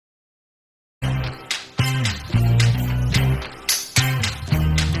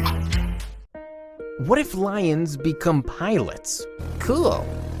What if lions become pilots? Cool.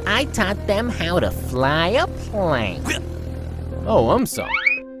 I taught them how to fly a plane. Oh, AumSum.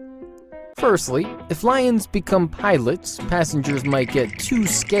 Firstly, if lions become pilots, passengers might get too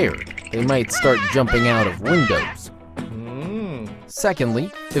scared. They might start jumping out of windows. Secondly,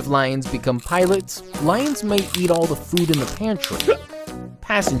 if lions become pilots, lions may eat all the food in the pantry.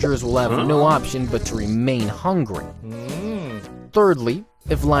 Passengers will have no option but to remain hungry. Thirdly,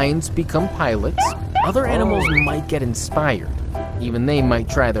 if lions become pilots, other animals might get inspired. Even they might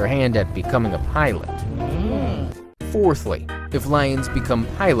try their hand at becoming a pilot. Fourthly, if lions become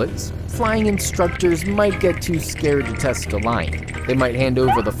pilots, flying instructors might get too scared to test a lion. They might hand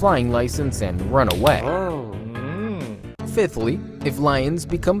over the flying license and run away. Fifthly, if lions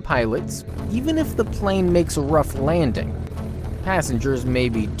become pilots, even if the plane makes a rough landing, passengers may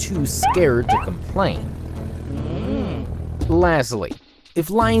be too scared to complain. Lastly, if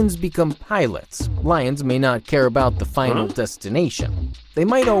lions become pilots, lions may not care about the final destination. They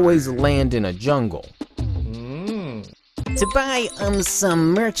might always land in a jungle. To buy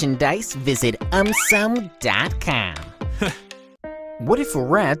AumSum merchandise, visit AumSum.com. What if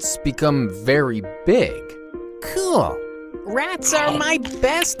rats become very big? Cool. Rats are my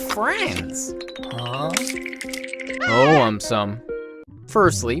best friends. Oh, AumSum.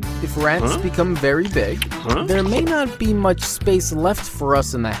 Firstly, if rats become very big, there may not be much space left for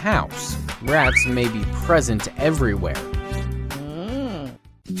us in the house. Rats may be present everywhere.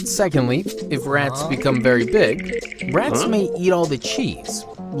 Secondly, if rats become very big, rats may eat all the cheese.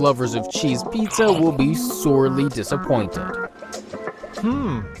 Lovers of cheese pizza will be sorely disappointed.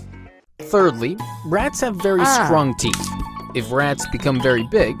 Thirdly, rats have very strong teeth. If rats become very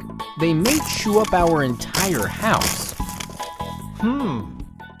big, they may chew up our entire house.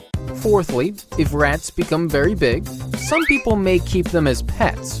 Fourthly, if rats become very big, some people may keep them as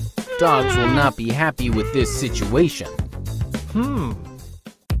pets. Dogs will not be happy with this situation.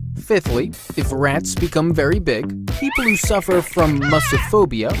 Fifthly, if rats become very big, people who suffer from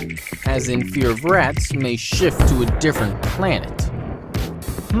musophobia, as in fear of rats, may shift to a different planet.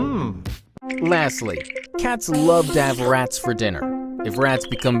 Lastly, cats love to have rats for dinner. If rats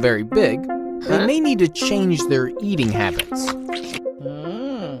become very big, they may need to change their eating habits.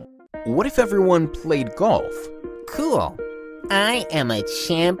 What if everyone played golf? Cool. I am a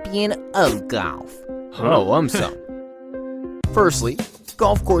champion of golf. Oh, AumSum. Firstly,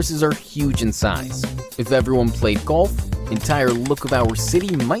 golf courses are huge in size. If everyone played golf, the entire look of our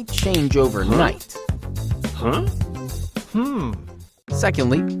city might change overnight.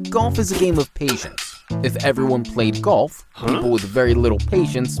 Secondly, golf is a game of patience. If everyone played golf, people with very little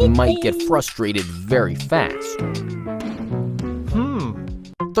patience might get frustrated very fast.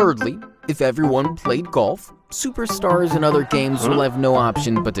 Thirdly, if everyone played golf, superstars in other games will have no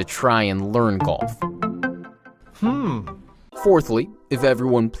option but to try and learn golf. Fourthly, if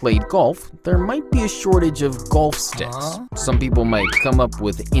everyone played golf, there might be a shortage of golf sticks. Some people might come up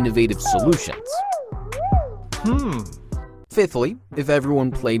with innovative solutions. Fifthly, if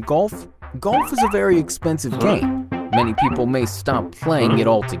everyone played golf, golf is a very expensive game. Many people may stop playing it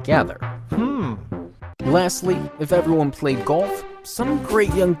altogether. Lastly, if everyone played golf, some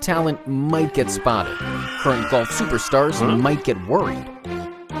great young talent might get spotted. Current golf superstars might get worried.